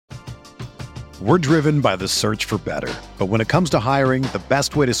We're driven by the search for better. But when it comes to hiring, the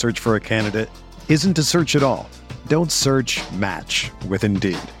best way to search for a candidate isn't to search at all. Don't search, match with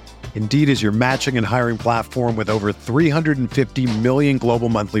Indeed. Indeed is your matching and hiring platform with over 350 million global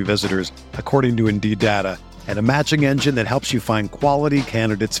monthly visitors, according to Indeed data, and a matching engine that helps you find quality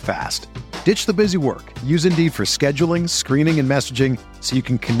candidates fast. Ditch the busy work. Use Indeed for scheduling, screening, and messaging so you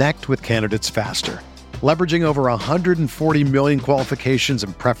can connect with candidates faster. Leveraging over 140 million qualifications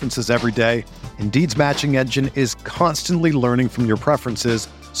and preferences every day, Indeed's matching engine is constantly learning from your preferences,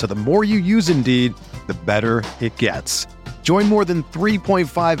 so the more you use Indeed, the better it gets. Join more than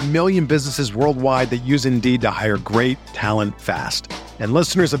 3.5 million businesses worldwide that use Indeed to hire great talent fast. And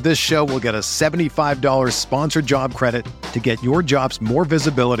listeners of this show will get a $75 sponsored job credit to get your jobs more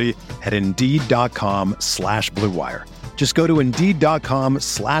visibility at Indeed.com/Blue Wire. Just go to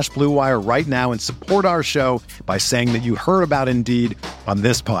Indeed.com/Blue Wire right now and support our show by saying that you heard about Indeed on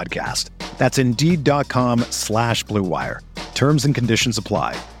this podcast. That's Indeed.com/Blue Wire. Terms and conditions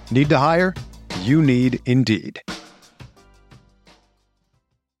apply. Need to hire? You need Indeed.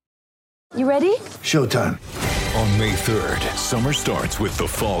 You ready? Showtime. On May 3rd, summer starts with The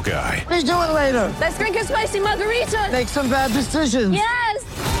Fall Guy. Let's do it later. Let's drink a spicy margarita. Make some bad decisions. Yes!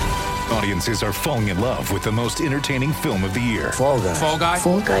 Audiences are falling in love with the most entertaining film of the year. Fall Guy. Fall Guy.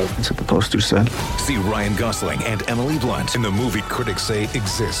 Fall guy. That's what the poster said. See Ryan Gosling and Emily Blunt in the movie critics say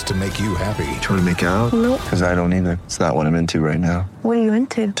exists to make you happy. Trying to make it out? Nope. Because I don't either. It's not what I'm into right now. What are you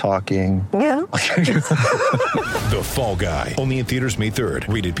into? Talking. Yeah. The Fall Guy. Only in theaters May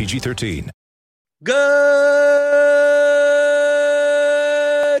 3rd. Rated PG-13. Good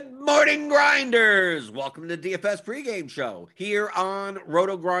morning, Grinders. Welcome to the DFS pregame show here on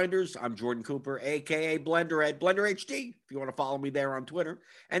Roto Grinders. I'm Jordan Cooper, a.k.a. Blender at Blender HD, if you want to follow me there on Twitter.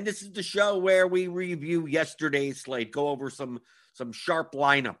 And this is the show where we review yesterday's slate, go over some sharp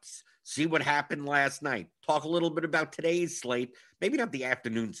lineups, see what happened last night, talk a little bit about today's slate, maybe not the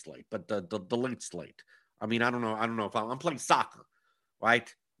afternoon slate, but the late slate. I mean, I don't know if I'm playing soccer,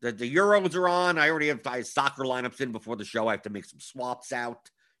 right? The Euros are on. I already have soccer lineups in before the show. I have to make some swaps out.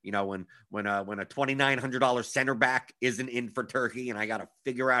 You know, when a $2,900 center back isn't in for Turkey, and I got to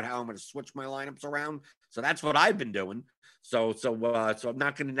figure out how I'm going to switch my lineups around. So that's what I've been doing. So I'm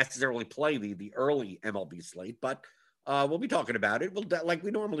not going to necessarily play the early MLB slate, but we'll be talking about it. We'll, like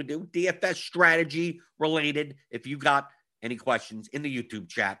we normally do, DFS strategy related. If you got any questions in the YouTube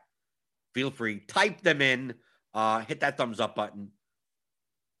chat, feel free, type them in. Hit that thumbs up button.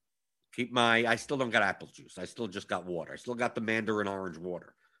 I still don't got apple juice. I still just got water. I still got the Mandarin orange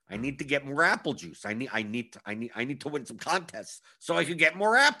water. I need to get more apple juice. I need to win some contests so I can get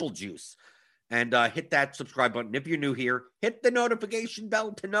more apple juice. And hit that subscribe button if you're new here. Hit the notification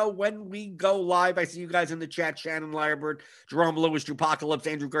bell to know when we go live. I see you guys in the chat. Shannon Lyrebird, Jerome Lewis, Drewpocalypse,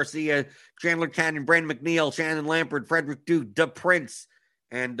 Andrew Garcia, Chandler Cannon, Brandon McNeil, Shannon Lampert, Frederick Duke, Da Prince,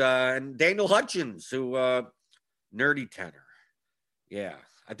 and Daniel Hutchins, who Nerdy Tenor. Yeah.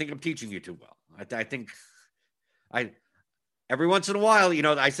 I think I'm teaching you too well. I think every once in a while, you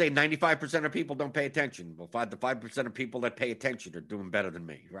know, I say 95% of people don't pay attention. Well, the 5% of people that pay attention are doing better than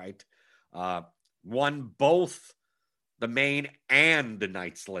me, right? Won both the main and the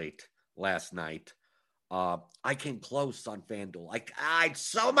night slate last night. I came close on FanDuel. I had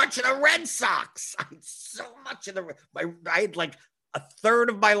so much of the Red Sox. I had like a third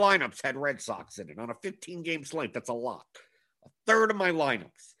of my lineups had Red Sox in it on a 15-game slate. That's a lot. A third of my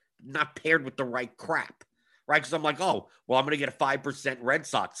lineups not paired with the right crap, right? Because I'm like, oh, well, I'm going to get a 5% Red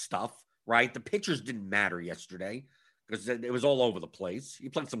Sox stuff, right? The pitchers didn't matter yesterday because it was all over the place.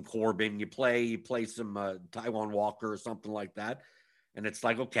 You play some Corbin, you play some Taijuan Walker or something like that. And it's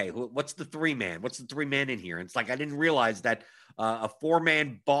like, okay, what's the three-man? What's the three-man in here? And it's like, I didn't realize that a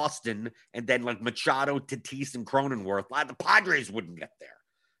four-man Boston and then like Machado, Tatis, and Cronenworth, the Padres wouldn't get there.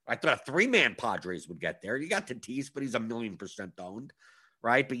 I thought a three-man Padres would get there. You got Tatis, but he's 1,000,000% owned,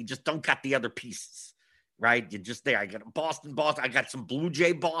 right? But you just don't got the other pieces, right? You're just there. I got Boston. I got some Blue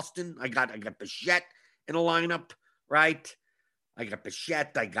Jay Boston. I got Bichette in a lineup, right? I got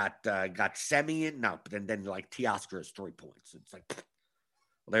Bichette. I got Semien. No, but then like Teoscar has 3 points. It's like,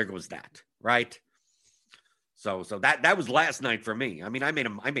 well, there goes that, right? So that was last night for me. I mean, I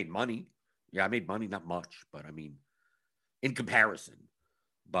made money. Yeah, I made money, not much, but I mean, in comparison.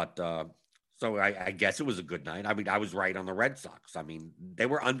 But so I guess it was a good night. I mean, I was right on the Red Sox. I mean, they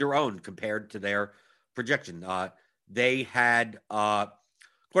were under-owned compared to their projection. They had,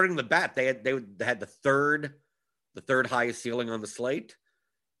 according to the bat, they had the third highest ceiling on the slate,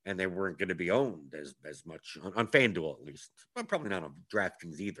 and they weren't going to be owned as much on FanDuel at least. But probably not on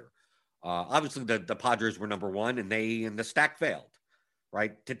DraftKings either. Obviously, the Padres were number one, and the stack failed.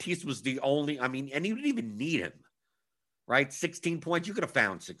 right? Tatis was the only, I mean, and you didn't even need him, right? 16 points. You could have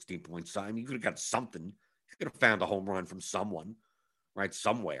found 16 points. I mean, you could have got something. You could have found a home run from someone, right?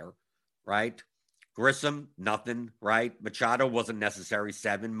 Somewhere, right? Grissom, nothing, right? Machado wasn't necessary,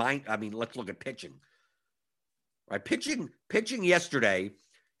 7. I mean, let's look at pitching. Right? Pitching yesterday,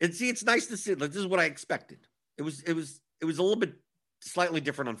 and see, it's nice to see. Like, this is what I expected. It was a little bit slightly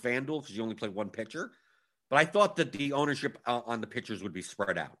different on FanDuel because you only play one pitcher. But I thought that the ownership on the pitchers would be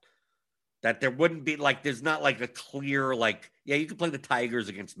spread out. That there wouldn't be there's not like a clear, yeah, you could play the Tigers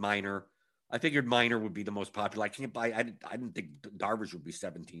against Minor. I figured Minor would be the most popular. I didn't think Darvish would be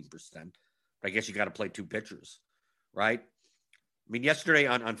 17%. But I guess you got to play 2 pitchers, right? I mean, yesterday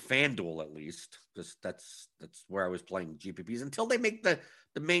on FanDuel, at least, because that's where I was playing GPPs until they make the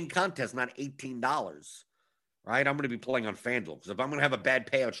main contest not $18, right? I'm going to be playing on FanDuel because if I'm going to have a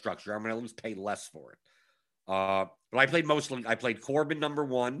bad payout structure, I'm going to at least pay less for it. But I played Corbin number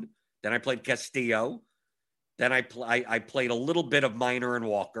 1, then I played Castillo, then I played a little bit of Minor and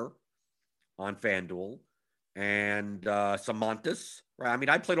Walker on FanDuel, and some Montes. Right? I mean,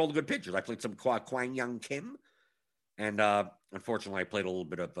 I played all the good pitchers. I played some Kwang Young Kim, and unfortunately, I played a little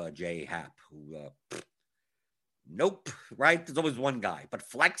bit of J. Happ, who, nope, right? There's always one guy. But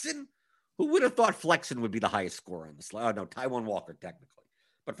Flexen? Who would have thought Flexen would be the highest scorer on the slate? Oh, no, Taijuan Walker, technically.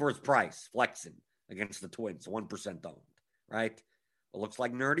 But for his price, Flexen against the Twins, 1% owned, right? It looks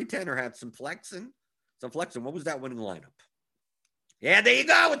like Nerdy Tenor had some Flexen. What was that winning lineup? Yeah, there you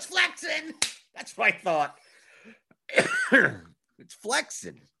go. It's Flexen. That's what I thought. It's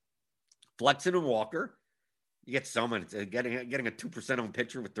Flexen. Flexen and Walker. You get someone getting a 2% owned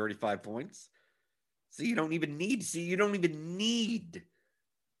pitcher with 35 points. You don't even need.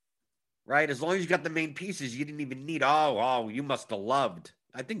 Right? As long as you got the main pieces, you didn't even need. Oh, you must have loved.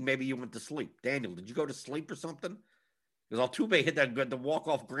 I think maybe you went to sleep. Daniel, did you go to sleep or something? Because Altuve hit the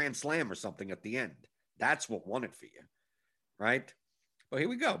walk-off grand slam or something at the end. That's what won it for you. Right? Well, here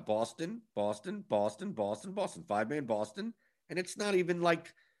we go. Boston. 5-man Boston. And it's not even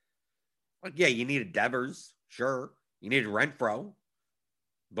like, yeah, you needed Devers. Sure. You needed Renfroe.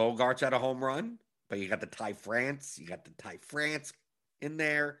 Bogarts had a home run. But you got the Ty France. In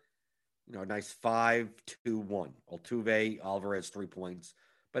there. You know, a nice 5-2-1. Altuve, Alvarez, 3 points.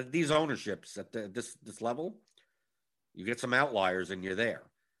 But these ownerships at this level, you get some outliers and you're there.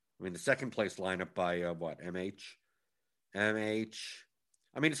 I mean, the second place lineup by MH. I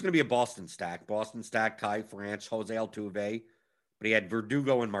mean, it's going to be a Boston stack. Ty France, Jose Altuve. But he had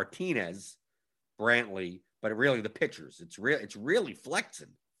Verdugo and Martinez, Brantley. But really, the pitchers. It's really Flexen.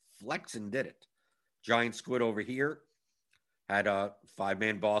 Flexen did it. Giant Squid over here had a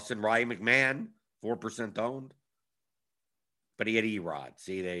 5-man Boston. Ryan McMahon, 4% owned. But he had Erod.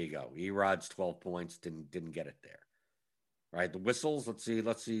 See, there you go. Erod's 12 points. Didn't get it there. Right? The whistles. Let's see.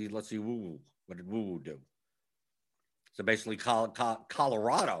 Woo. What did Woo do? So basically,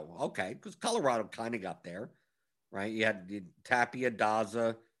 Colorado. Okay, because Colorado kind of got there. Right? You had Tapia,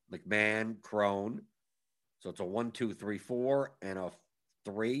 Daza, McMahon, Crone. So it's a 1, 2, 3, 4, and a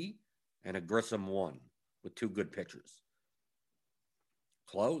 3, and a Grissom 1 with 2 good pitchers.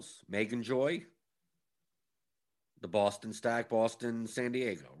 Close. Megan Joy. The Boston stack, Boston, San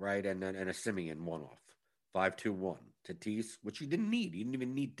Diego, right? And a Simeon 1-off. 5-2-1. Tatis, which you didn't need. You didn't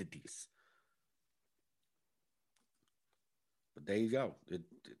even need Tatis. But there you go.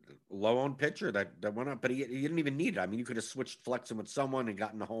 Low-owned pitcher that went up, but he didn't even need it. I mean, you could have switched Flexen with someone and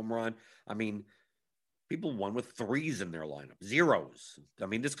gotten a home run. I mean, people won with 3s in their lineup. 0s. I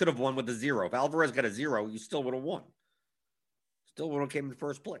mean, this could have won with a 0. If Alvarez got a 0, you still would have won. Still would have came in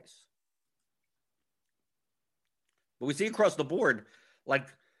first place. But we see across the board,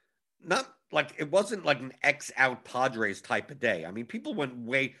 not like it wasn't like an X out Padres type of day. I mean, people went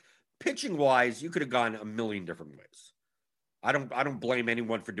way pitching wise. You could have gone a million different ways. I don't blame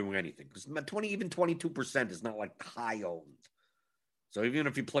anyone for doing anything because 22% is not like high owned. So even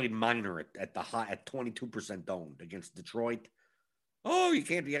if you played Minor at 22% owned against Detroit, you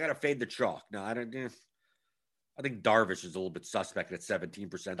got to fade the chalk. No, I don't. I think Darvish is a little bit suspect at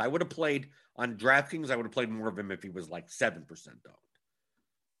 17%. I would have played on DraftKings. I would have played more of him if he was like 7% owned.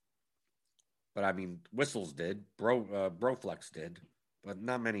 But I mean, Whistles did, Broflex did, but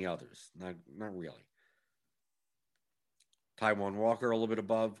not many others. Not really. Taijuan Walker a little bit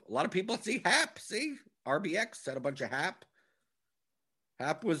above. A lot of people see Happ. See RBX had a bunch of Happ.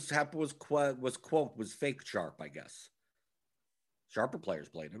 Happ was fake sharp, I guess. Sharper players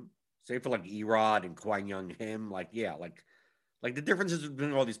played him. Say for like Erod and Kwang Young him, like the differences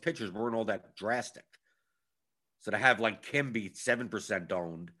between all these pitchers weren't all that drastic. So to have Kim be 7%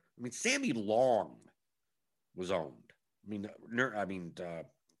 owned, I mean Sammy Long was owned. Nerdy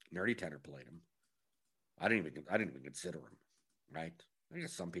Tenor played him. I didn't even consider him, right? I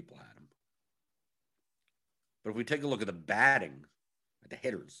guess some people had him. But if we take a look at the batting, at the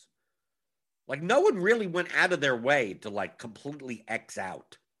hitters, like no one really went out of their way to like completely X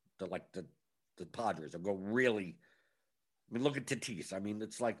out the Padres or go really. I mean, look at Tatis. I mean,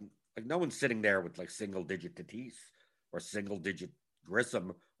 it's like no one's sitting there with like single digit Tatis or single digit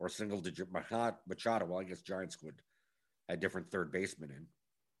Grissom or single digit Machado. Well, I guess Giants would have different third baseman in.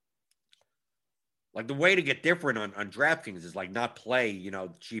 Like the way to get different on DraftKings is like not play,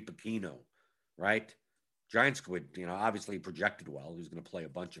 cheap Aquino, right? Giant Squid, obviously projected well. He's going to play a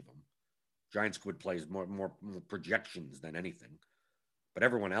bunch of them. Giant Squid plays more projections than anything. But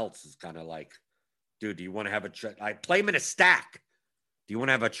everyone else is kind of like, dude, do you want to have I play him in a stack. Do you want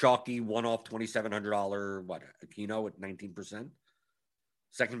to have a chalky one-off $2,700, Aquino at 19%?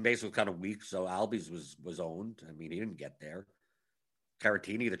 Second base was kind of weak, so Albies was owned. I mean, he didn't get there.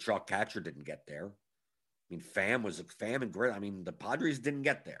 Caratini, the chalk catcher, didn't get there. I mean, Pham and Grit. I mean, the Padres didn't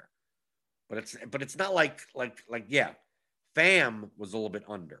get there. But it's not like Pham was a little bit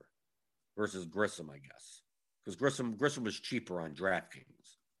under versus Grissom, I guess. Because Grissom was cheaper on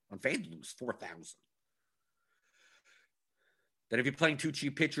DraftKings. On FanDuel, it was $4,000. Then if you're playing two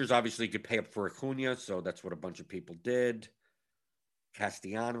cheap pitchers, obviously you could pay up for Acuna, so that's what a bunch of people did.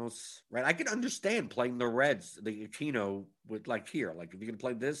 Castellanos, right? I can understand playing the Reds, the Aquino with like here. Like if you're going to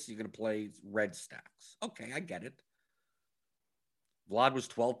play this, you're going to play red stacks. Okay, I get it. Vlad was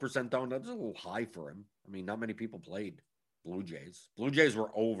 12% owned. That's a little high for him. I mean, not many people played Blue Jays. Blue Jays were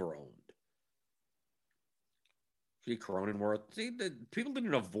over-owned. See, Cronenworth. See, people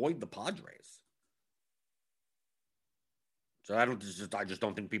didn't avoid the Padres. So I just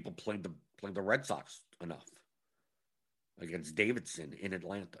don't think people played the Red Sox enough against Davidson in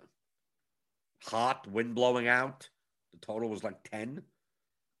Atlanta. Hot, wind blowing out. The total was like 10.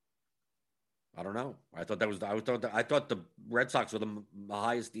 I don't know. I thought the Red Sox were the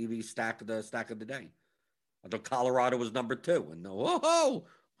highest EV stack of the day. I thought Colorado was number 2. And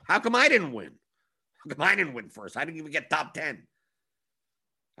how come I didn't win? How come I didn't win first? I didn't even get top 10.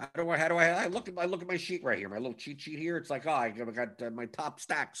 How do I look at my sheet right here, my little cheat sheet here? It's like, I got my top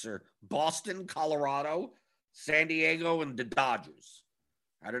stacks are Boston, Colorado, San Diego, and the Dodgers.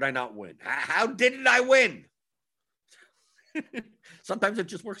 How did I not win? How didn't I win? Sometimes it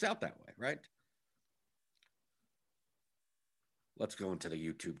just works out that way, right? Let's go into the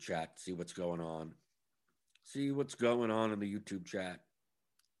YouTube chat, see what's going on. See what's going on in the YouTube chat.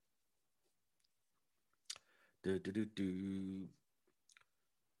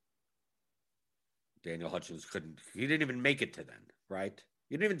 Daniel Hutchins he didn't even make it to then, right?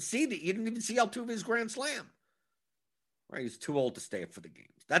 You didn't even see Altuve's grand slam. Right? He's too old to stay up for the games.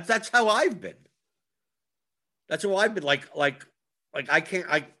 That's how I've been. That's how I've been. Like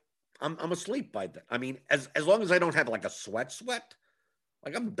I'm asleep by then. I mean, as long as I don't have like a sweat,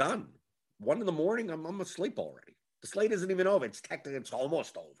 like I'm done. 1 a.m, I'm asleep already. The slate isn't even over. It's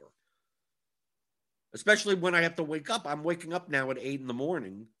almost over. Especially when I have to wake up. I'm waking up now at 8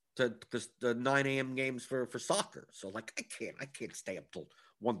 a.m. to the 9 a.m. games for soccer. So like I can't stay up till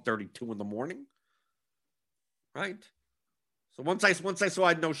 1:32 in the morning. Right? So once I saw I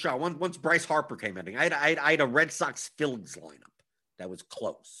had no shot. Once Bryce Harper came in, I had a Red Sox Phillies lineup that was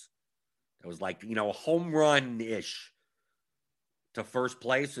close. It was like, a home run-ish to first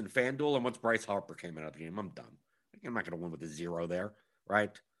place in FanDuel. And once Bryce Harper came out of the game, I'm done. I'm not going to win with a 0 there,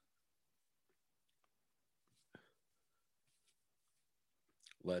 right?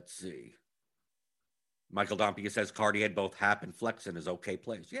 Let's see. Michael Dompia says Cardi had both Hap and Flex in his okay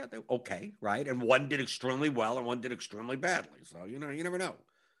plays. Yeah, they're okay, right? And one did extremely well and one did extremely badly. So, you never know.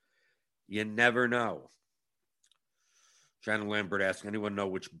 You never know. Shannon Lambert asking, anyone know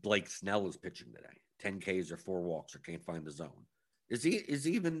which Blake Snell is pitching today? 10 Ks or 4 walks or can't find the zone. He's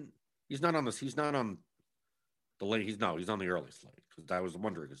not on he's on the late, he's on the early slate. Because I was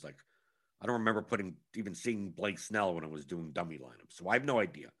wondering, it's like, I don't remember even seeing Blake Snell when I was doing dummy lineups. So I have no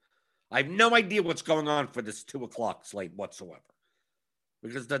idea. I have no idea what's going on for this 2:00 slate whatsoever.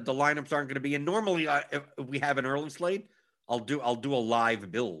 Because the lineups aren't going to be, and normally if we have an early slate, I'll do a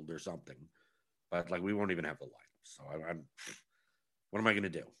live build or something. But like we won't even have the lineups. So I'm what am I going to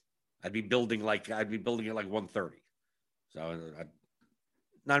do? I'd be building it like 1:30. So I'm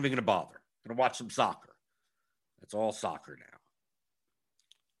not even going to bother. I'm going to watch some soccer. It's all soccer now.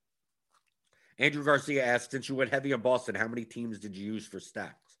 Andrew Garcia asked, since you went heavy on Boston, how many teams did you use for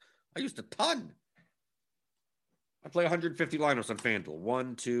stacks? I used a ton. I play 150 lineups on FanDuel.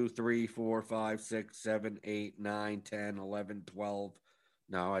 1, 2, 3, 4, 5, 6, 7, 8, 9, 10, 11, 12.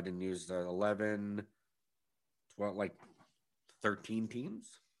 No, I didn't use 11, 12. Like 13 teams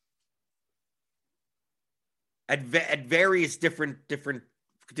at various different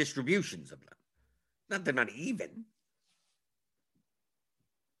distributions of them. Not they're not even.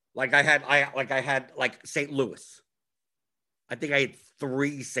 Like I had St. Louis. I think I had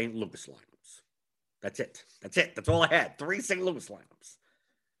 3 St. Louis lineups. That's it. That's all I had. 3 St. Louis lineups.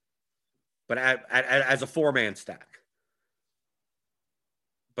 But as a 4-man stack.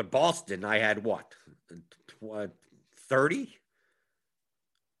 But Boston, I had what? 30?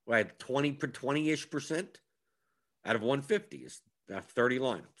 I had 20-ish percent out of 150 is 30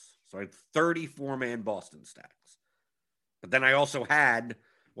 lineups. So I had 30 4-man Boston stacks. But then I also had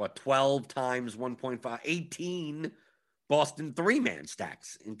 12 times 1.5, 18 Boston 3-man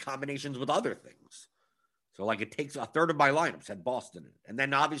stacks in combinations with other things. So it takes a third of my lineups had Boston in it. And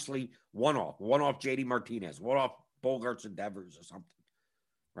then obviously one off JD Martinez, one off Bogarts and Devers or something,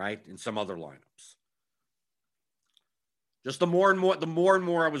 right? In some other lineups. Just the more and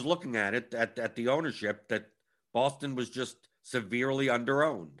more I was looking at it, at the ownership, that Boston was just severely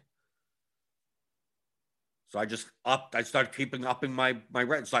underowned. So I started upping my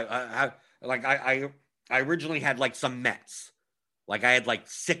rent. So I originally had some Mets. I had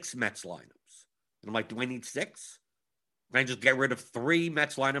 6 Mets lineups. And I'm like, do I need 6? Can I just get rid of 3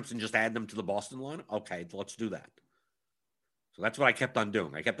 Mets lineups and just add them to the Boston lineup? Okay, let's do that. So that's what I kept on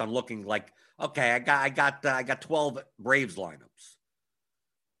doing. I kept on looking okay, I got 12 Braves lineups.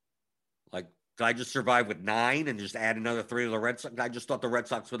 Could I just survive with 9 and just add another 3 to the Red Sox? I just thought the Red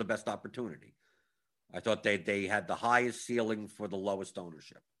Sox were the best opportunity. I thought they had the highest ceiling for the lowest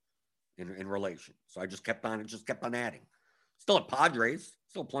ownership in relation. So I just kept on adding. Still at Padres.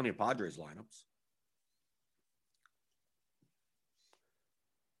 Still plenty of Padres lineups.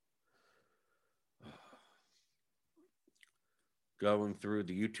 Going through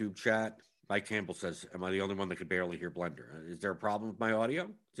the YouTube chat, Mike Campbell says, am I the only one that could barely hear Blender? Is there a problem with my audio?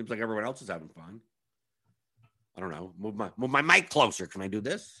 Seems like everyone else is having fun. I don't know. Move my mic closer. Can I do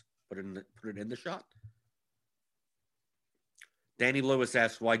this? Put it in the shot. Danny Lewis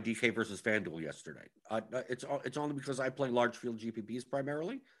asks why DK versus FanDuel yesterday. It's only because I play large field GPPs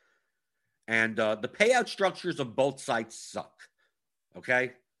primarily. And the payout structures of both sites suck.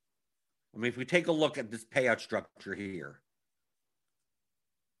 Okay? I mean, if we take a look at this payout structure here,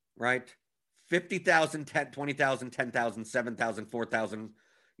 right? 50,000, 20,000, 10,000, 7,000, 4,000.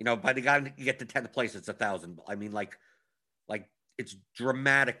 By the time you get to 10th place, it's 1,000. I mean, it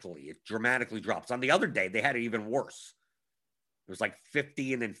dramatically drops. On the other day, they had it even worse. It was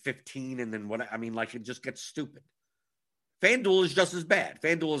 50 and then 15 and then what? I mean, it just gets stupid. FanDuel is just as bad.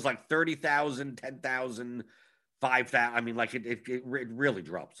 FanDuel is 30,000, 10,000, 5,000. I mean, it really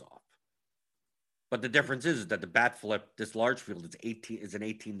drops off. But the difference is that the bat flip, this large field, is an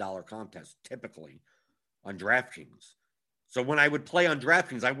 $18 contest, typically, on DraftKings. So when I would play on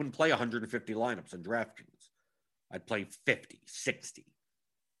DraftKings, I wouldn't play 150 lineups on DraftKings. I'd play 50, 60,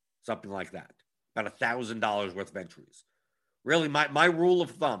 something like that. About $1,000 worth of entries. Really, my rule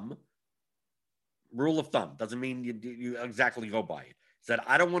of thumb doesn't mean you exactly go by it. It's that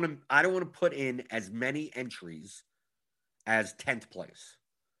I don't want to put in as many entries as 10th place.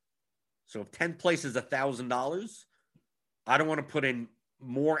 So if 10th place is $1,000, I don't want to put in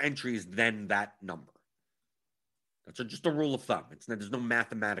more entries than that number. That's just a rule of thumb. There's no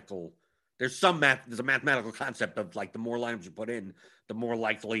mathematical. There's a mathematical concept of the more lineups you put in, the more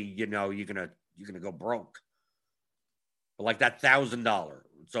likely you're gonna go broke. But that $1,000.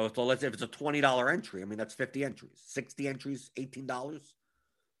 So let's say if it's a $20 entry, I mean that's 50 entries, 60 entries, $18.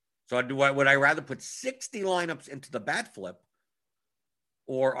 So would I rather put 60 lineups into the bat flip?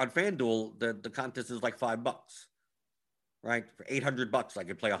 Or on FanDuel, the contest is $5, right? For $800, I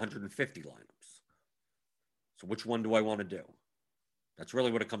could play 150 lineups. So which one do I want to do? That's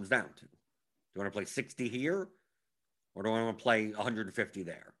really what it comes down to. Do you want to play 60 here? Or do I want to play 150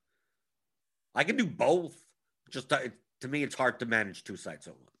 there? I can do both. Just to me, it's hard to manage 2 sites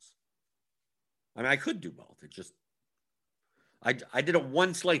at once. I mean, I could do both. It just, I did a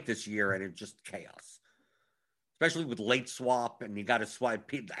 1 slate this year and it's just chaos. Especially with late swap, and you got to swap.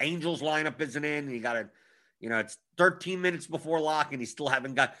 The Angels lineup isn't in, and you got to, it's 13 minutes before lock, and you still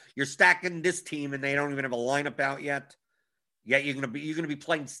haven't got. You're stacking this team, and they don't even have a lineup out yet. Yet you're gonna be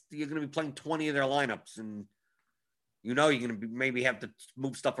playing 20 of their lineups, and you're gonna maybe have to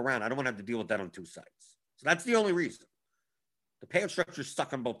move stuff around. I don't want to have to deal with that on 2 sites. So that's the only reason. The payout structure is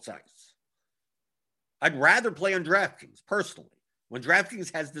stuck on both sides. I'd rather play on DraftKings personally. When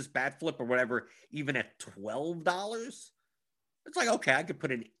DraftKings has this bat flip or whatever, even at $12, it's okay, I could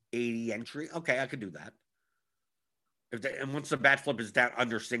put in 80 entry. Okay, I could do that. And once the bat flip is down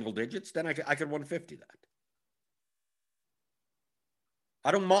under single digits, then I could 150 that.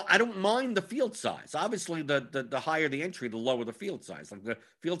 I don't mind the field size. Obviously, the higher the entry, the lower the field size. Like the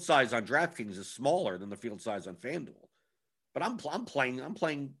field size on DraftKings is smaller than the field size on FanDuel. But I'm playing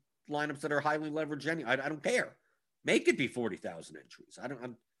lineups that are highly leveraged. I don't care. Make it be 40,000 entries.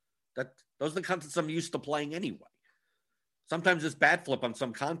 Those are the contests I'm used to playing anyway. Sometimes it's bat flip on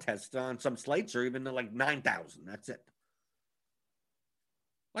some contests, on some slates, or even like 9,000. That's it.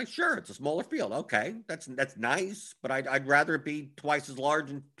 Like, sure, it's a smaller field. Okay, that's nice, but I'd rather it be twice as large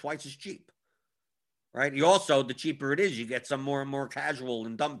and twice as cheap, right? You also, the cheaper it is, you get some more and more casual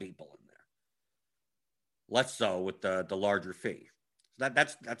and dumb people in there. Less so with the larger fee.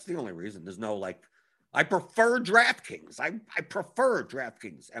 That's the only reason. There's no like, I prefer DraftKings. I prefer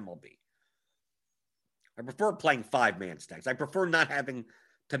DraftKings MLB. I prefer playing 5-man stacks. I prefer not having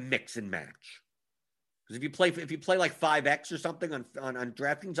to mix and match. Because if you play like 5X or something on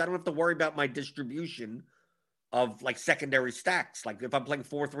DraftKings, I don't have to worry about my distribution of like secondary stacks. Like if I'm playing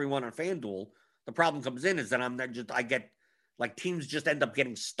 4-3-1 on FanDuel, the problem comes in is that I get like teams just end up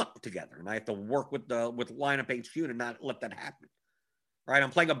getting stuck together, and I have to work with lineup HQ to not let that happen. Right?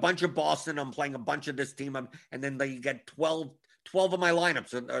 I'm playing a bunch of Boston. I'm playing a bunch of this team, and then you get 12 of my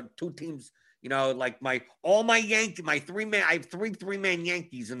lineups, two teams. You know, like my 3-man. I have three 3-man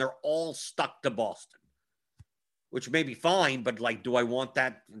Yankees, and they're all stuck to Boston. Which may be fine, but like, do I want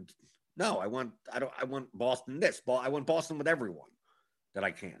that? No, I want Boston I want Boston with everyone that I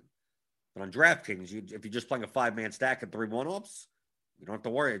can. But on DraftKings, if you're just playing a 5-man stack at 3 one-offs, you don't have to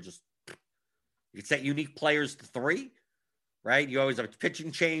worry. You can set unique players to 3, right? You always have a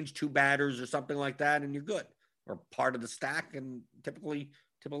pitching change, 2 batters or something like that, and you're good. Or part of the stack, and typically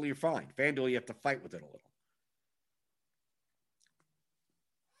you're fine. FanDuel, you have to fight with it a little.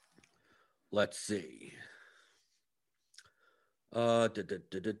 Let's see.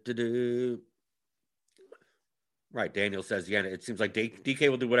 Right, Daniel says, yeah, it seems like DK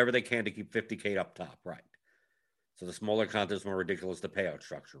will do whatever they can to keep 50K up top. Right. So the smaller contests, more ridiculous the payout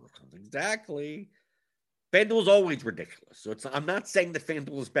structure. Exactly. FanDuel is always ridiculous. So I'm not saying that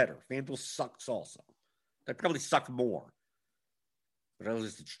FanDuel is better. FanDuel sucks also. They probably suck more. But at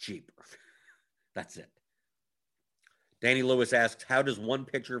least it's cheaper. That's it. Danny Lewis asks, how does 1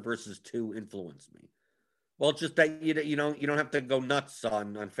 pitcher versus 2 influence me? Well, it's just that you don't have to go nuts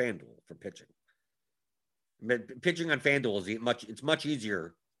on FanDuel for pitching. Pitching on FanDuel it's much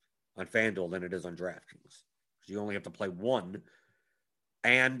easier on FanDuel than it is on DraftKings. Because you only have to play 1.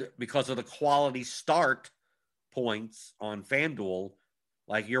 And because of the quality start points on FanDuel,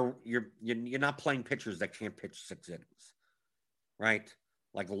 like you're not playing pitchers that can't pitch 6 innings. Right?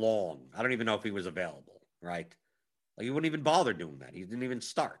 Like Long. I don't even know if he was available, right? Like you wouldn't even bother doing that. He didn't even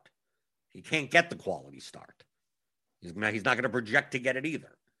start. He can't get the quality start. He's not going to project to get it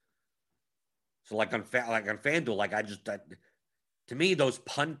either. So like on FanDuel, to me, those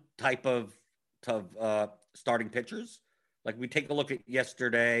punt type of starting pitchers, like we take a look at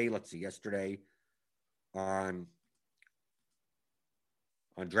yesterday. Let's see, yesterday on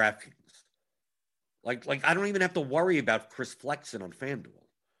DraftKings. Like I don't even have to worry about Chris Flexen on FanDuel.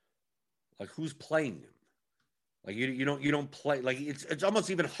 Like who's playing him? Like you don't play, like it's almost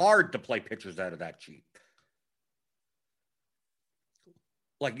even hard to play pitchers out of that cheap.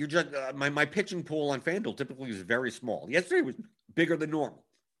 Like you're just my pitching pool on FanDuel typically is very small. Yesterday was bigger than normal.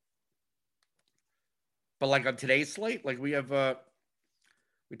 But like on today's slate, like we have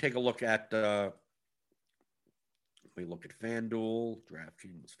we take a look at FanDuel,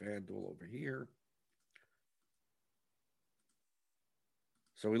 DraftKings FanDuel over here.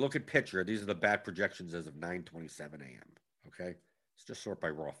 So we look at pitcher. These are the bat projections as of 9:27 a.m. Okay, let's just sort by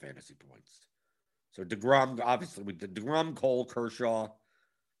raw fantasy points. So DeGrom, obviously, we did DeGrom, Cole, Kershaw,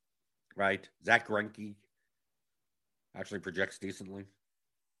 right? Zach Greinke actually projects decently.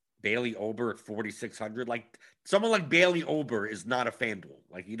 Bailey Ober at 4,600. Like someone like Bailey Ober is not a FanDuel.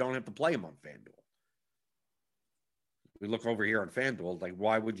 Like you don't have to play him on FanDuel. We look over here on FanDuel. Like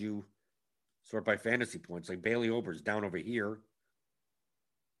why would you sort by fantasy points? Like Bailey Ober is down over here.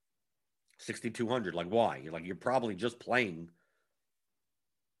 6,200. Like why? You're probably just playing.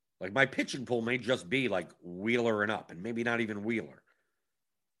 Like my pitching pool may just be like Wheeler and up, and maybe not even Wheeler.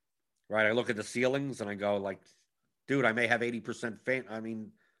 Right? I look at the ceilings and I go like, dude, I may have 80% fan. I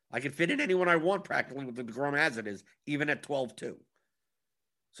mean, I can fit in anyone I want practically with the DeGrom as it is, even at 12-2.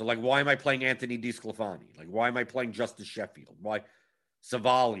 So like, why am I playing Anthony DeSclafani? Like, why am I playing Justice Sheffield? Why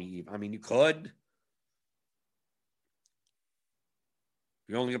Savali? I mean, you could.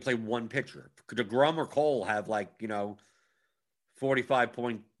 You're only going to play 1 pitcher. Could DeGrom or Cole have 45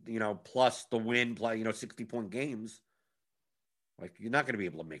 point, plus the win, 60-point games? Like, you're not going to be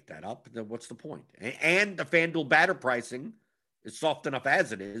able to make that up. Then what's the point? And the FanDuel batter pricing is soft enough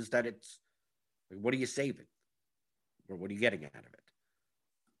as it is that it's, what are you saving? Or what are you getting out of it?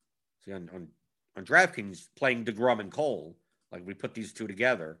 See, on DraftKings, playing DeGrom and Cole, like we put these two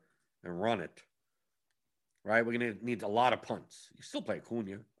together and run it, right? We're going to need a lot of punts. You still play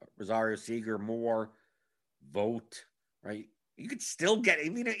Acuna, Rosario, Seager, Moore, Vogt, right? You could still get,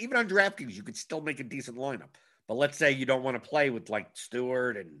 even on DraftKings, you could still make a decent lineup. But let's say you don't want to play with like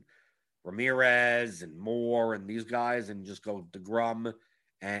Stewart and Ramirez and Moore and these guys and just go DeGrom.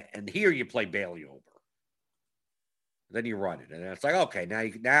 And here you play Bailey over. Then you run it. And it's like, okay, now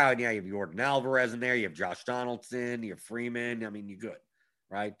you have Jordan Alvarez in there. You have Josh Donaldson. You have Freeman. I mean, you're good,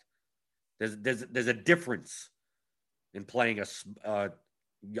 right? There's a difference in playing a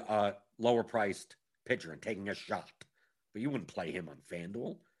lower-priced pitcher and taking a shot. But you wouldn't play him on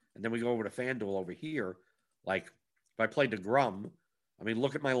FanDuel. And then we go over to FanDuel over here. Like, if I play DeGrom, I mean,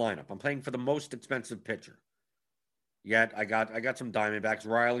 look at my lineup. I'm playing for the most expensive pitcher. Yet I got some Diamondbacks: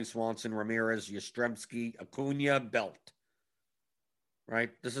 Riley, Swanson, Ramirez, Yastrzemski, Acuna, Belt.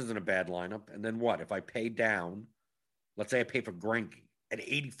 Right? This isn't a bad lineup. And then what? If I pay down, let's say I pay for Greinke at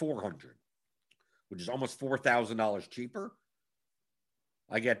 $8,400, which is almost $4,000 cheaper.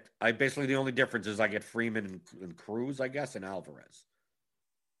 I basically, the only difference is I get Freeman and Cruz, I guess, and Alvarez,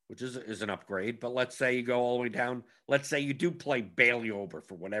 which is an upgrade. But let's say you go all the way down. Let's say you do play Bailey over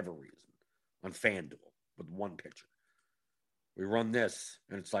for whatever reason on FanDuel with one pitcher. We run this,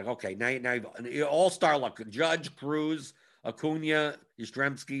 and it's like, okay, now you all-star luck. Judge, Cruz, Acuna,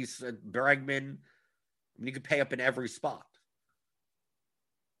 Yastrzemski, Bregman. I mean, you could pay up in every spot.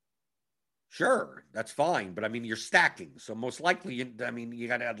 Sure, that's fine, but I mean, you're stacking. So most likely, you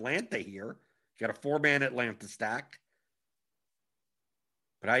got Atlanta here. You got a 4-man Atlanta stack.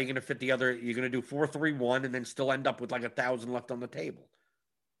 But how are you going to fit the other? You're going to do 4-3-1 and then still end up with like 1,000 left on the table.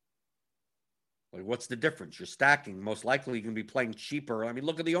 Like, what's the difference? You're stacking. Most likely, you're going to be playing cheaper. I mean,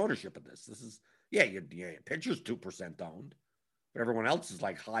 look at the ownership of this. This is, your pitcher's 2% owned, but everyone else is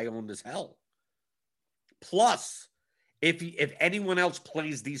like high owned as hell. Plus, if anyone else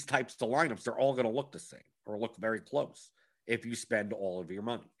plays these types of lineups, they're all going to look the same or look very close if you spend all of your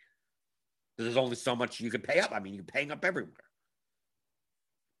money. There's only so much you can pay up. I mean, you're paying up everywhere.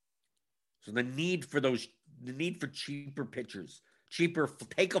 So the need for cheaper pitchers,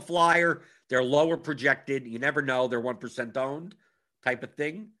 take a flyer, they're lower projected, you never know, they're 1% owned type of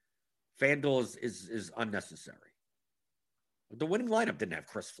thing. FanDuel is unnecessary. The winning lineup didn't have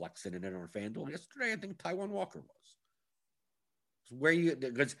Chris Flexen in it on FanDuel. Yesterday, I think Taijuan Walker was.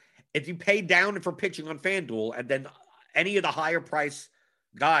 Because if you pay down for pitching on FanDuel and then any of the higher price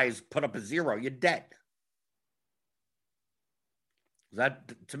guys put up a 0, you're dead.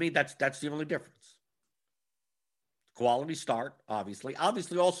 That, to me, that's the only difference. Quality start, obviously.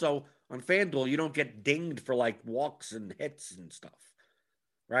 Obviously, also on FanDuel, you don't get dinged for like walks and hits and stuff,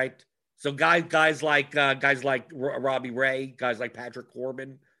 right? So guys like Robbie Ray, guys like Patrick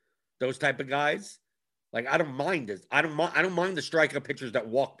Corbin, those type of guys, like I don't mind this. I don't mind the strikeout pitchers that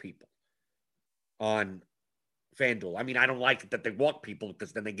walk people on FanDuel. I mean, I don't like it that they walk people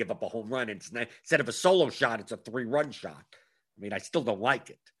because then they give up a home run. Instead of a solo shot, it's a 3-run shot. I mean, I still don't like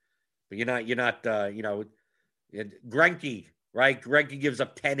it. But you're not Greinke, right? Greinke gives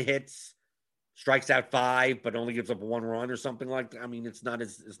up 10 hits, strikes out 5, but only gives up 1 run or something like that. I mean, it's not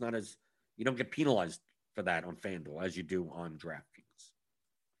as you don't get penalized for that on FanDuel as you do on DraftKings.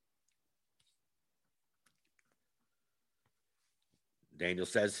 Daniel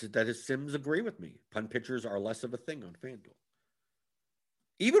says that his Sims agree with me. Punt pitchers are less of a thing on FanDuel.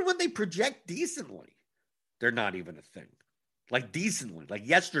 Even when they project decently, they're not even a thing. Like decently. Like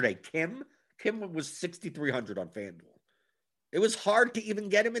yesterday, Kim was 6,300 on FanDuel. It was hard to even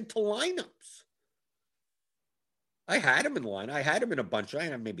get him into lineups. I had him in line. I had him in a bunch. I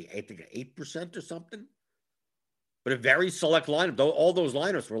had maybe 8% or something. But a very select lineup. All those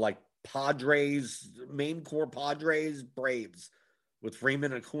lineups were like Padres, main core Padres, Braves with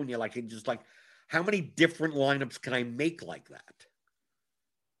Freeman and Acuna. How many different lineups can I make like that?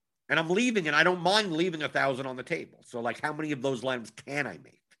 And I'm leaving, and I don't mind leaving 1,000 on the table. So, how many of those lineups can I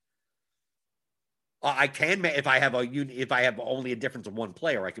make? I can make if I have only a difference of one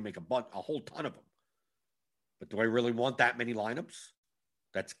player, I can make a whole ton of them. But do I really want that many lineups?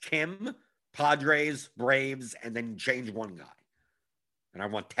 That's Kim, Padres, Braves, and then change one guy. And I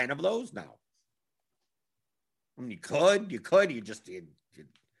want 10 of those? No. I mean, you could. You're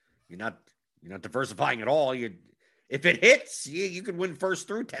not diversifying at all. If it hits, you can win first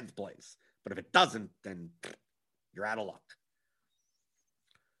through 10th place. But if it doesn't, then you're out of luck.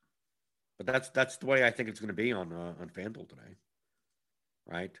 But that's the way I think it's going to be on FanDuel today,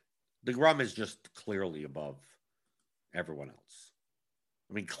 right? DeGrom is just clearly above everyone else.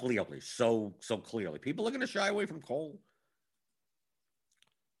 I mean, clearly, so clearly. People are going to shy away from Cole.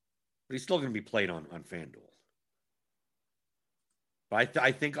 But he's still going to be played on FanDuel. But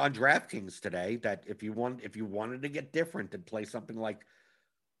I think on DraftKings today that if you wanted to get different and play something like,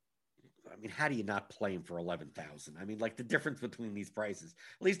 I mean, how do you not play him for 11,000? I mean, like the difference between these prices,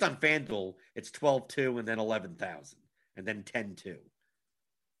 at least on FanDuel, it's 12-2 and then 11,000 and then 10-2. I'm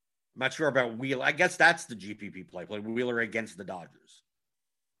not sure about Wheeler. I guess that's the GPP play Wheeler against the Dodgers.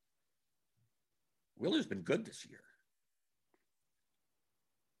 Wheeler's been good this year.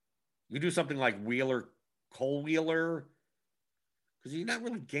 You do something like Wheeler, Cole Wheeler, because you're not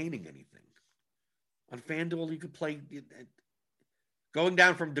really gaining anything. On FanDuel, you could play going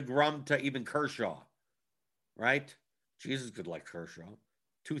down from DeGrom to even Kershaw, right? Jesus could like Kershaw.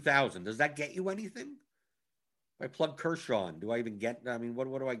 2,000. Does that get you anything? If I plug Kershaw in, do I even get, I mean, what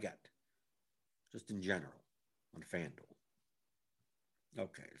do I get? Just in general on FanDuel.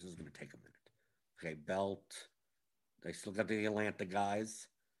 Okay, this is going to take a minute. Okay, Belt. They still got the Atlanta guys.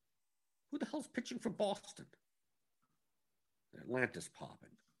 Who the hell's pitching for Boston? Atlanta's popping.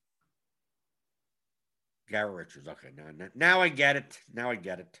 Garrett Richards. Okay, now I get it. Now I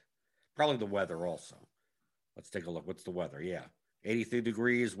get it. Probably the weather also. Let's take a look. What's the weather? Yeah. 83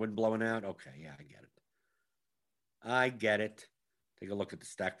 degrees, wind blowing out. Okay, yeah, I get it. I get it. Take a look at the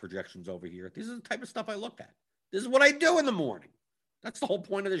stack projections over here. This is the type of stuff I look at. This is what I do in the morning. That's the whole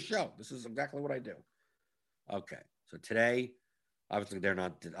point of the show. This is exactly what I do. Okay, so today, obviously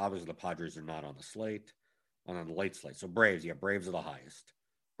the Padres are not on the slate, on the late slate. So Braves, yeah, Braves are the highest.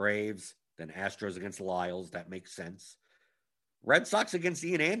 Braves, then Astros against Lyles. That makes sense. Red Sox against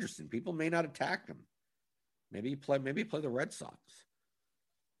Ian Anderson. People may not attack him. Maybe play the Red Sox.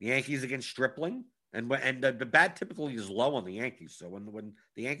 The Yankees against Stripling. And the bat typically is low on the Yankees. So when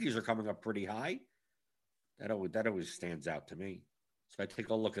the Yankees are coming up pretty high, that always stands out to me. So I take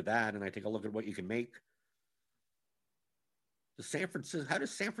a look at that, and I take a look at what you can make. How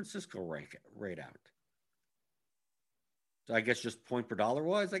does San Francisco rate out? So I guess just point per dollar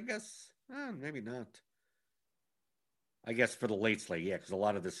wise, I guess? Maybe not. I guess for the late slate, yeah, because a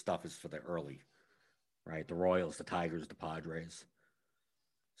lot of this stuff is for the early, right? The Royals, the Tigers, the Padres.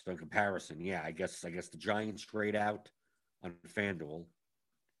 So in comparison, yeah, I guess the Giants trade out on FanDuel,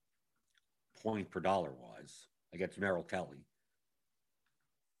 point per dollar wise, against Merrill Kelly.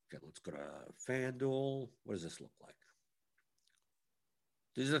 Okay, let's go to FanDuel. What does this look like?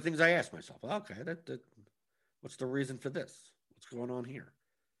 These are the things I ask myself. Okay, what's the reason for this? What's going on here?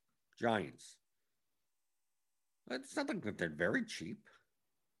 Giants. It's not like they're very cheap.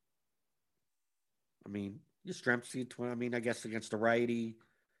 I mean, Yastrzemski, I mean, I guess against a righty,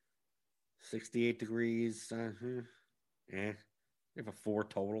 68 degrees. They have a 4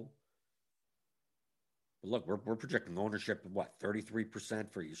 total. But look, we're projecting ownership of what,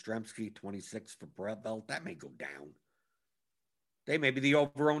 33% for Yastrzemski, 26% for Belt. That may go down. They may be the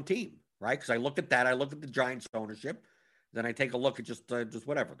over-owned team, right? Because I look at that. I look at the Giants' ownership. Then I take a look at just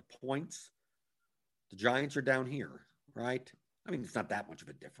whatever, the points. The Giants are down here, right? I mean, it's not that much of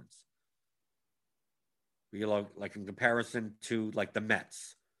a difference. You know, like in comparison to like the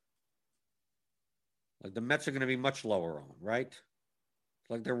Mets. Like the Mets are going to be much lower owned, right?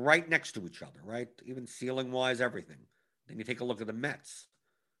 Like they're right next to each other, right? Even ceiling-wise, everything. Then you take a look at the Mets.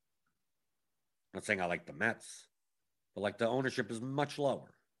 I'm not saying I like the Mets, but like the ownership is much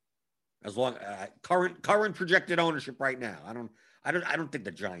lower. As long current projected ownership right now, I don't think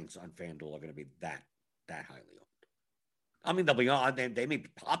the Giants on FanDuel are going to be that highly owned. I mean, they'll be on. They may be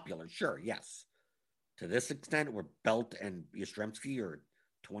popular, sure, yes. To this extent, where Belt and Yastrzemski are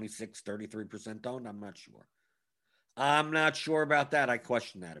 26, 33% owned, I'm not sure. I'm not sure about that. I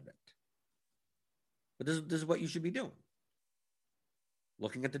question that a bit. But this is what you should be doing.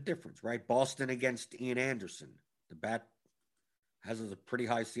 Looking at the difference, right? Boston against Ian Anderson. The bat has a pretty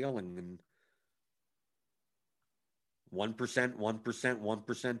high ceiling, and 1%, 1%,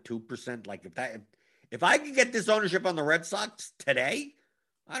 1%, 2%. Like if I can get this ownership on the Red Sox today,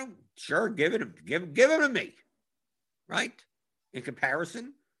 give him to me, right? In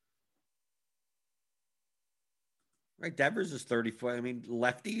comparison, right? Devers is 34. I mean,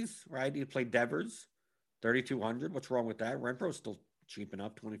 lefties, right? You play Devers, 3,200. What's wrong with that? Renfro's still cheap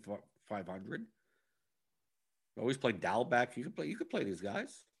enough, 2,500. Always play Dalbec. You could play these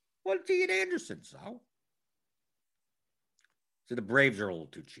guys. What's Ian Anderson, so? So the Braves are a little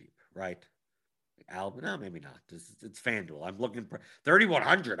too cheap, right? Alvin, no, maybe not. It's FanDuel. I'm looking for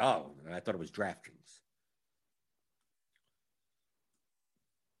 3,100. Oh, I thought it was DraftKings.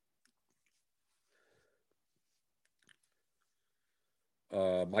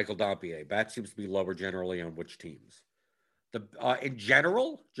 Michael Dompier. Bat seems to be lower generally on which teams? In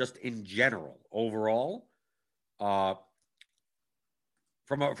general, overall, from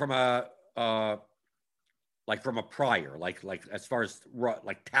a prior, like as far as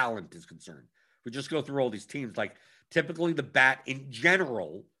like talent is concerned, we just go through all these teams. Like typically, the bat in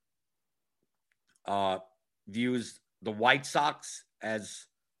general views the White Sox as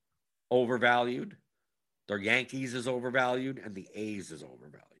overvalued, their Yankees is overvalued, and the A's is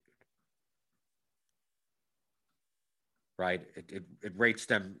overvalued. Right? It rates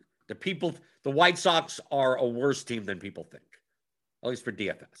them. The White Sox are a worse team than people think, at least for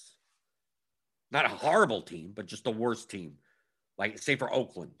DFS. Not a horrible team, but just a worse team. Like, say for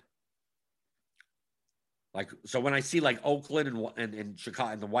Oakland. Like, so when I see like Oakland and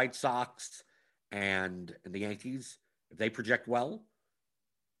Chicago and the White Sox and the Yankees, if they project well,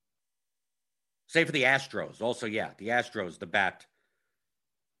 say for the Astros, also, yeah, the Astros, the bat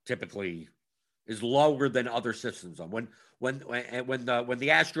typically is lower than other systems. When the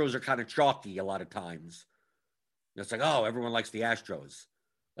Astros are kind of chalky a lot of times, it's like, oh, everyone likes the Astros.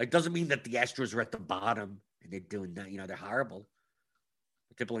 Like, doesn't mean that the Astros are at the bottom and they're doing that. They're horrible.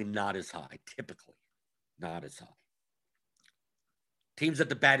 They're typically not as high. Typically not as high. Teams that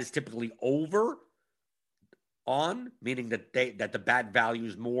the bat is typically over on, meaning that the bat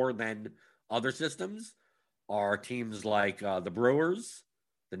values more than other systems, are teams like the Brewers,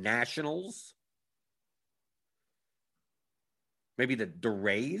 the Nationals, maybe the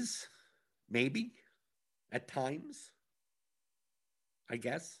Rays, maybe at times. I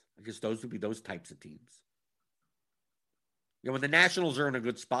guess those would be those types of teams. When the Nationals are in a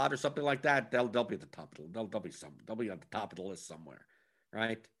good spot or something like that, they'll be at the top. They'll be at the top of the list somewhere,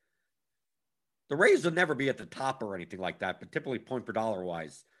 right? The Rays will never be at the top or anything like that, but typically point per dollar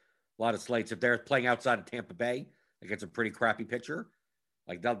wise, a lot of slates. If they're playing outside of Tampa Bay against a pretty crappy pitcher,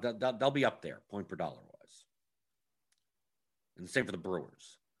 like they'll be up there point per dollar wise. And the same for the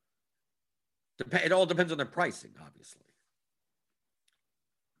Brewers. It all depends on their pricing, obviously.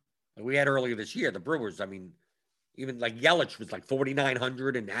 Like we had earlier this year, the Brewers, I mean, even like Yelich was like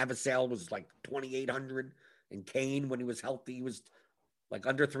 4,900 and Avasel was like 2,800. And Kane, when he was healthy, was like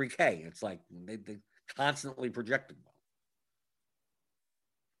under 3K. It's like they constantly projected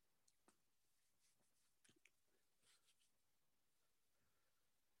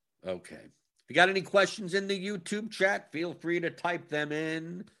well. Okay. If you got any questions in the YouTube chat, feel free to type them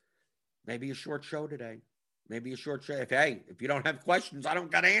in. Maybe a short show today. Maybe a short show. If you don't have questions, I don't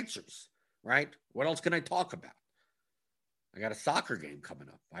got answers, right? What else can I talk about? I got a soccer game coming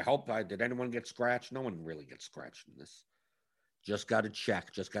up. Did anyone get scratched? No one really gets scratched in this. Just got to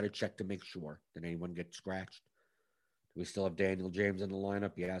check to make sure. Did anyone get scratched? Do we still have Daniel James in the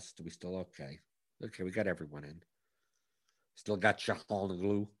lineup? Yes. Do we still? Okay. Okay, we got everyone in. Still got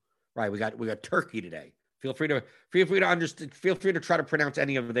Shahanoglu. Right, we got Turkey today. Feel free to understand. Feel free to try to pronounce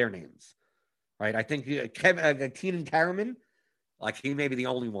any of their names. Right, I think Keenan Karaman, like he may be the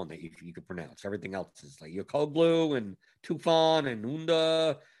only one that you could pronounce. Everything else is like Yokoglu and Tufan and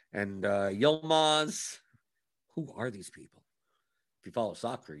Unda and Yilmaz. Who are these people? If you follow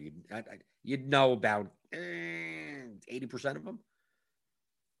soccer, you'd know about 80% of them.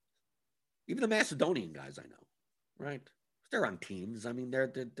 Even the Macedonian guys I know, right? They're on teams. I mean,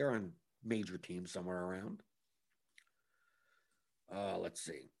 they're on major teams somewhere around. Let's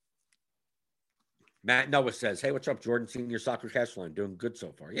see. Matt Noah says, "Hey, what's up, Jordan? Seeing your soccer cash line, doing good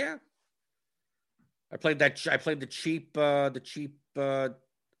so far." Yeah, I played the cheap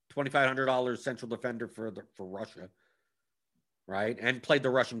 $2,500 central defender for Russia, right? And played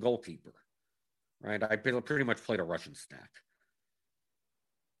the Russian goalkeeper, right? I pretty much played a Russian stack,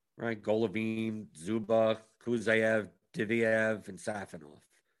 right? Golovin, Zuba, Kuzayev, Diviev, and Safonov.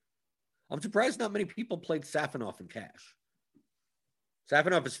 I'm surprised not many people played Safonov in cash.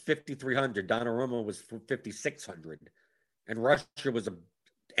 Safonov is 5,300. Donnarumma was 5,600, and Russia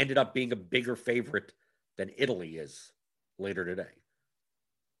ended up being a bigger favorite than Italy is later today.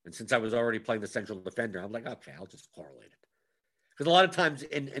 And since I was already playing the central defender, I'm like, okay, I'll just correlate it. Because a lot of times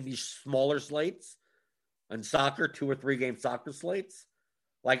in these smaller slates, in soccer, 2 or 3 game soccer slates,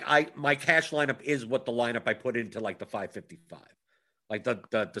 like my cash lineup is what the lineup I put into like the 555, like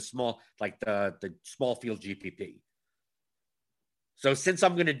the small, like the small field GPP. So since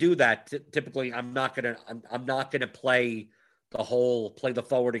I'm going to do that, typically I'm not going to play the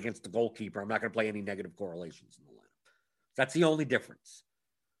forward against the goalkeeper. I'm not going to play any negative correlations in the lineup. That's the only difference.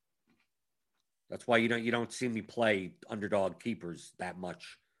 That's why you don't see me play underdog keepers that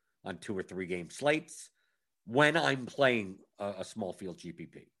much on 2 or 3 game slates when I'm playing a small field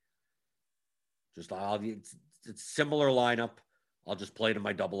GPP. It's similar lineup. I'll just play to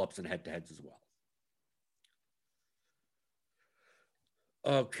my double ups and head to heads as well.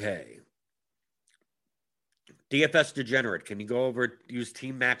 Okay. DFS Degenerate, can you go over, use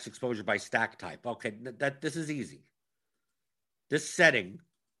team max exposure by stack type? Okay, this is easy. This setting,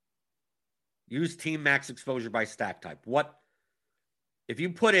 use team max exposure by stack type. What, if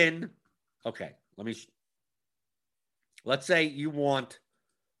you put in, okay, let's say you want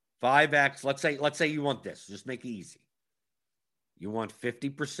 5x, let's say you want this, just make it easy. You want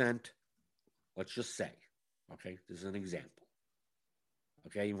 50%, let's just say, okay, this is an example.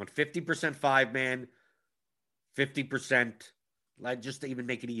 Okay, you want 50% 5-man, 50%, just to even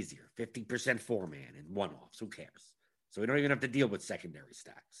make it easier, 50% 4-man and one-offs. Who cares? So we don't even have to deal with secondary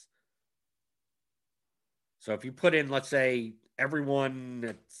stacks. So if you put in, let's say, everyone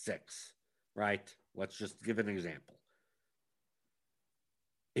at 6, right? Let's just give an example.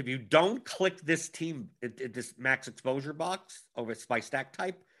 If you don't click this this max exposure box over by stack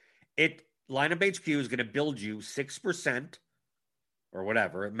type, Lineup HQ is going to build you 6%. Or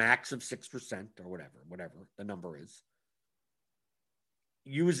whatever, a max of 6% or whatever the number is,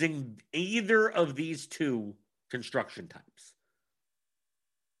 using either of these two construction types.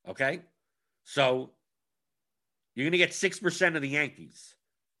 Okay? So you're going to get 6% of the Yankees,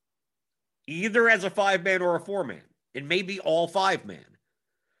 either as a 5-man or a 4-man. It may be all 5-man.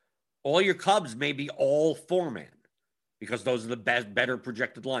 All your Cubs may be all 4-man because those are the better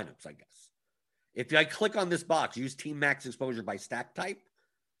projected lineups, I guess. If I click on this box, use team max exposure by stack type,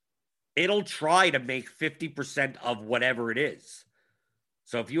 it'll try to make 50% of whatever it is.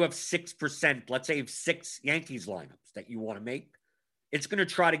 So if you have 6%, let's say you have 6 Yankees lineups that you want to make, it's going to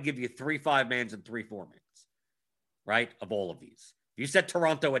try to give you 3 5-mans and 3 4-mans, right, of all of these. If you set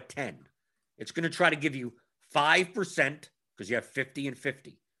Toronto at 10, it's going to try to give you 5% because you have 50 and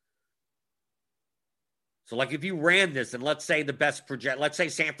 50. So, like, if you ran this and let's say let's say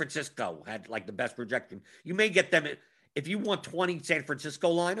San Francisco had, like, the best projection, you may get them, if you want 20 San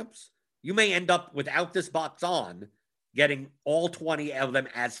Francisco lineups, you may end up, without this box on, getting all 20 of them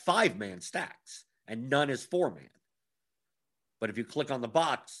as 5-man stacks and none as 4-man. But if you click on the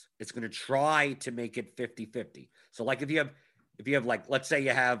box, it's going to try to make it 50-50. So, like, if you have, like, let's say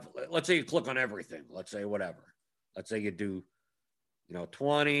you click on everything, let's say whatever. Let's say you do,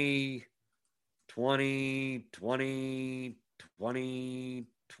 20, 20, 20, 20,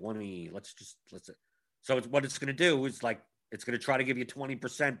 20. So what it's going to do is, like, it's going to try to give you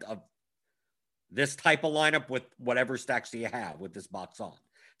 20% of this type of lineup with whatever stacks do you have with this box on.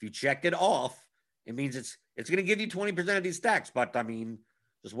 If you check it off, it means it's going to give you 20% of these stacks. But I mean,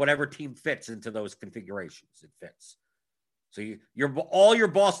 just whatever team fits into those configurations, it fits. So all your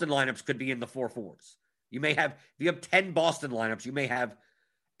Boston lineups could be in the 4-4s. If you have 10 Boston lineups, you may have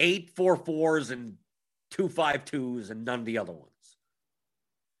 8 4-4s and 2 5-2s and none of the other ones.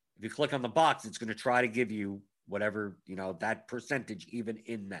 If you click on the box, it's going to try to give you whatever, that percentage even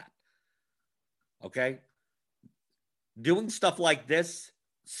in that. Okay? Doing stuff like this,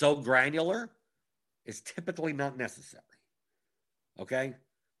 so granular, is typically not necessary. Okay?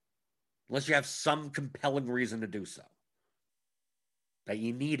 Unless you have some compelling reason to do so. That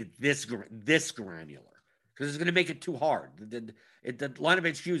you need it this granular. Because it's going to make it too hard. The lineup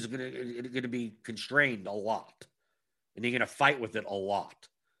HQ is going to be constrained a lot. And you're going to fight with it a lot.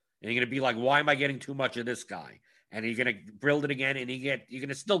 And you're going to be like, why am I getting too much of this guy? And you're going to build it again, and you're going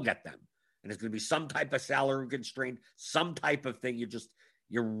to still get them. And it's going to be some type of salary constraint, some type of thing.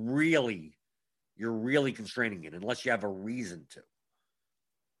 You're really constraining it unless you have a reason to.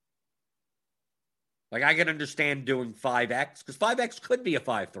 Like, I can understand doing 5X, because 5X could be a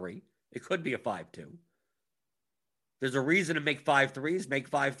 5-3. It could be a 5-2. There's a reason to make 5-3s, make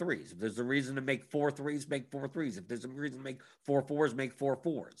 5-3s. If there's a reason to make 4-3s, make 4-3s. If there's a reason to make 4-4s, make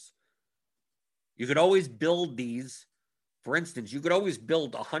 4-4s. You could always build these. For instance, you could always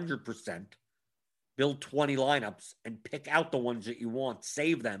build 100%, build 20 lineups, and pick out the ones that you want,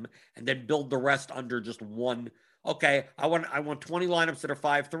 save them, and then build the rest under just one. Okay, I want 20 lineups that are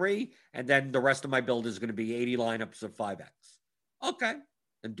 5-3, and then the rest of my build is going to be 80 lineups of 5X. Okay,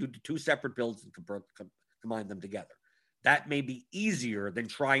 and do 2 separate builds and combine them together. That may be easier than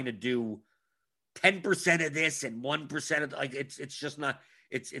trying to do 10% of this and 1% of, like, it's just not,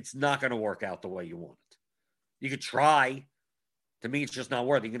 it's not going to work out the way you want it. You could try. To me, it's just not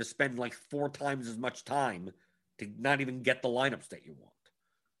worth it. You're going to spend like 4 times as much time to not even get the lineups that you want.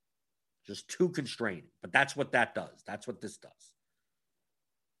 Just too constraining. But that's what that does. That's what this does.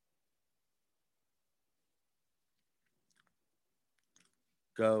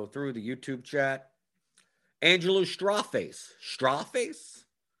 Go through the YouTube chat. Angelo Strawface. Strawface?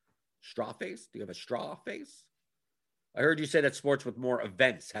 Strawface? Do you have a straw face? I heard you say that sports with more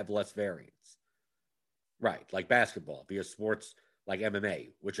events have less variance. Right, like basketball. Because sports like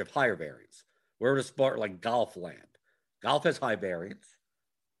MMA, which have higher variance. We're in a sport like golf land. Golf has high variance.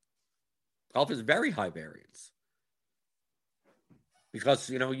 Golf is very high variance. Because,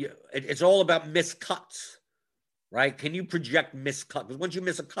 it's all about missed cuts, right? Can you project missed cuts? Because once you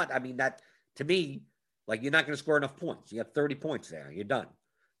miss a cut, I mean, that, to me, like, you're not going to score enough points. You have 30 points there. You're done.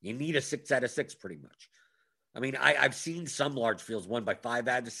 You need a 6 out of 6 pretty much. I mean, I've seen some large fields won by 5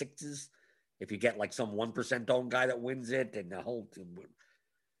 out of 6s. If you get like some 1% owned guy that wins it and the whole,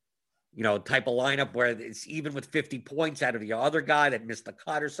 type of lineup where it's even with 50 points out of the other guy that missed a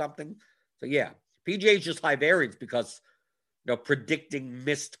cut or something. So, yeah, PGA is just high variance because, predicting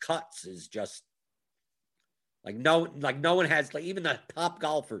missed cuts is just like no one has, like, even the top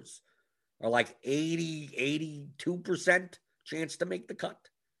golfers are like 82% chance to make the cut.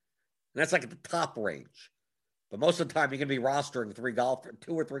 And that's like at the top range. But most of the time, you're going to be rostering 2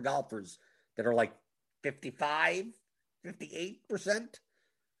 or 3 golfers that are like 55, 58%. So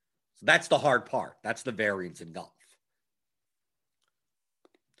that's the hard part. That's the variance in golf.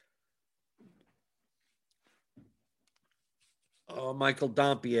 Michael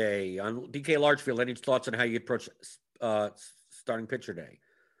Dompier on DK Largefield. Any thoughts on how you approach starting pitcher day?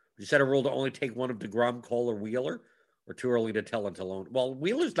 You set a rule to only take one of DeGrom, Cole, or Wheeler, or too early to tell until owned? Well,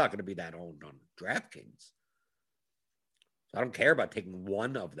 Wheeler's not going to be that owned on DraftKings. So I don't care about taking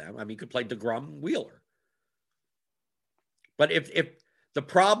one of them. I mean, you could play DeGrom, Wheeler. But if the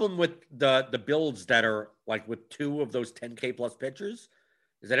problem with the builds that are like with 2 of those 10K plus pitchers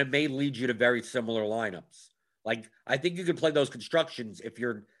is that it may lead you to very similar lineups. Like, I think you can play those constructions if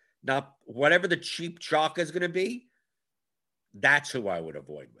you're not, whatever the cheap chalk is going to be, that's who I would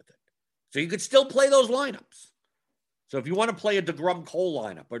avoid with it. So you could still play those lineups. So if you want to play a DeGrom Cole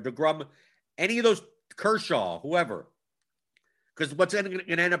lineup or DeGrom, any of those, Kershaw, whoever, because what's going to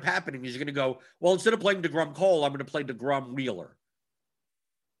end up happening is you're going to go, well, instead of playing DeGrom Cole, I'm going to play DeGrom Wheeler.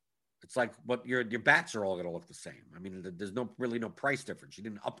 It's like, but your bats are all going to look the same. I mean, there's really no price difference. You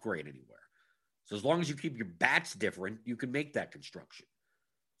didn't upgrade anywhere. So as long as you keep your bats different, you can make that construction.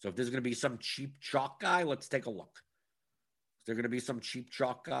 So if there's going to be some cheap chalk guy, let's take a look. Is there going to be some cheap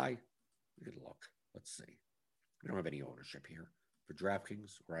chalk guy? We can look. Let's see. We don't have any ownership here for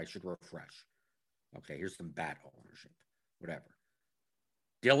DraftKings, or I should refresh. Okay, here's some bat ownership. Whatever.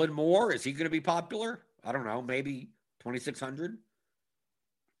 Dylan Moore, is he going to be popular? I don't know. Maybe 2,600.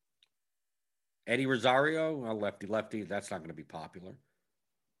 Eddie Rosario, well, lefty. That's not going to be popular.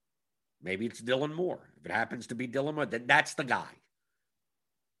 Maybe it's Dylan Moore. If it happens to be Dylan Moore, then that's the guy,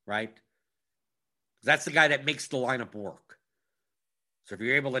 right? That's the guy that makes the lineup work. So if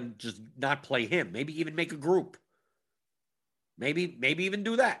you're able to just not play him, maybe even make a group. Maybe even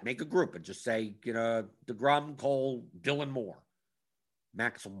do that. Make a group and just say, DeGrom, Cole, Dylan Moore.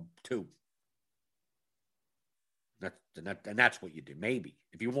 Maximum 2. That's what you do. Maybe.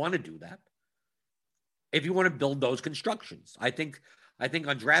 If you want to do that. If you want to build those constructions. I think on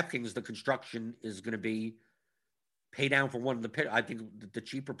DraftKings, the construction is going to be pay down for one of the pitchers. I think the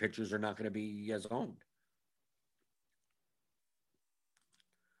cheaper pitchers are not going to be as owned.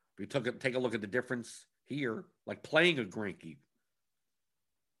 We take a look at the difference here, like playing a Greinke,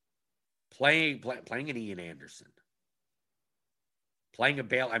 playing an Ian Anderson, playing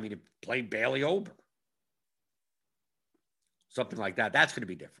Bailey Ober, something like that. That's going to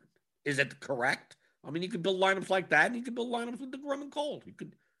be different. Is it correct? I mean, you could build lineups like that, and you could build lineups with DeGrom and Cole.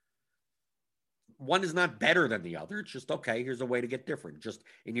 One is not better than the other. It's just, okay, here's a way to get different. Just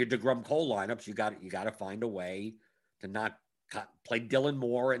in your DeGrom Cole lineups, you got to find a way to not play Dylan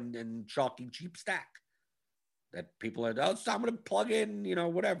Moore and chalky cheap stack. That people are, so I'm going to plug in,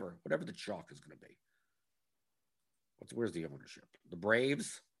 whatever the chalk is going to be. Where's the ownership? The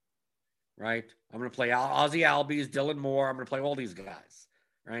Braves, right? I'm going to play Ozzie Albies, Dylan Moore. I'm going to play all these guys,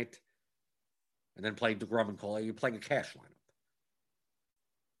 right? And then play DeGrom and Cole. You're playing a cash lineup.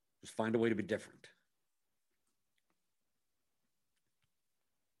 Just find a way to be different.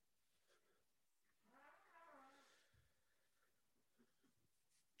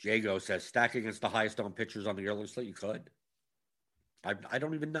 Jago says, stack against the highest owned pitchers on the early slate. You could. I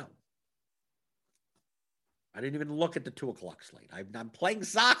don't even know. I didn't even look at the 2:00 slate. I'm playing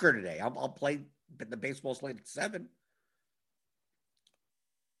soccer today. I'll play the baseball slate at 7.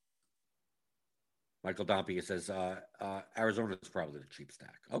 Michael Dompier says, Arizona is probably the cheap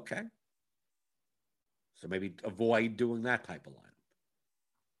stack. Okay. So maybe avoid doing that type of lineup.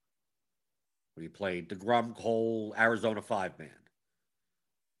 Where you play DeGrom, Cole, Arizona 5-man.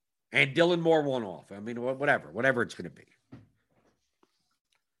 And Dylan Moore one-off. I mean, whatever it's going to be.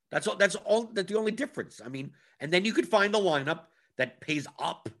 That's the only difference. I mean, and then you could find the lineup that pays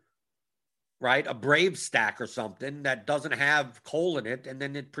up, right? A Brave stack or something that doesn't have coal in it, and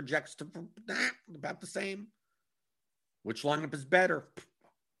then it projects to about the same. Which lineup is better?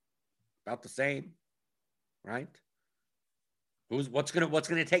 About the same, right? What's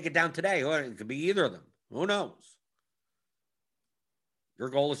gonna take it down today? Or it could be either of them. Who knows? Your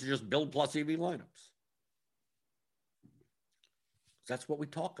goal is to just build plus EV lineups. That's what we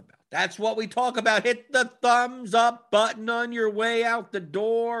talk about. That's what we talk about. Hit the thumbs up button on your way out the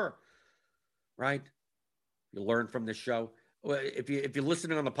door. Right? You learn from this show. If you're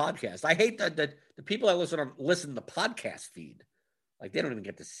listening on the podcast, I hate that the people that listen to the podcast feed, like they don't even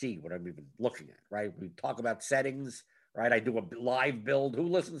get to see what I'm even looking at. Right? We talk about settings. Right? I do a live build. Who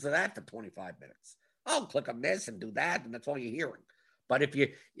listens to that for 25 minutes? I'll click on this and do that, and that's all you're hearing. But if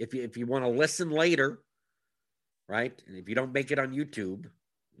you want to listen later, right? And if you don't make it on YouTube,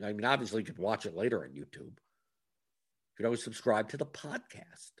 I mean, obviously you could watch it later on YouTube. You could always subscribe to the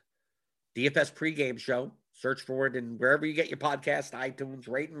podcast. DFS pregame show. Search for it and wherever you get your podcast, iTunes,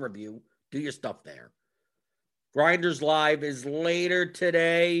 rate and review. Do your stuff there. Grinders Live is later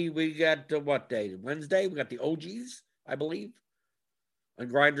today. We got what day? Wednesday? We got the OGs, I believe. On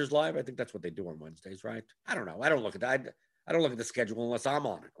Grinders Live. I think that's what they do on Wednesdays, right? I don't know. I don't look at that. I don't look at the schedule unless I'm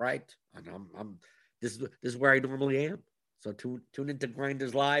on it, right? This is where I normally am. So tune into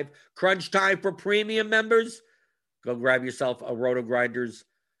Grinders Live. Crunch time for premium members. Go grab yourself a Roto Grinders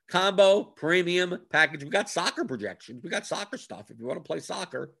combo premium package. We got soccer projections. We got soccer stuff. If you want to play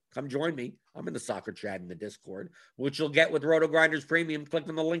soccer, come join me. I'm in the soccer chat in the Discord, which you'll get with Roto Grinders Premium. Click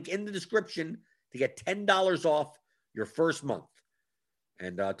on the link in the description to get $10 off your first month.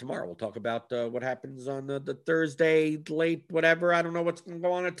 And tomorrow we'll talk about what happens on the Thursday late, whatever. I don't know what's going to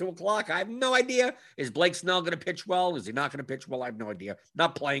go on at 2 o'clock. I have no idea. Is Blake Snell going to pitch well? Is he not going to pitch well? I have no idea.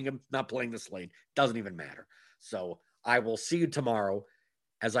 Not playing him, not playing the slate. Doesn't even matter. So I will see you tomorrow,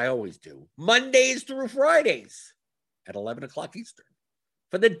 as I always do, Mondays through Fridays at 11 o'clock Eastern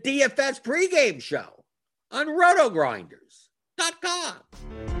for the DFS pregame show on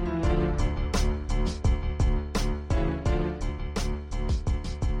RotoGrinders.com.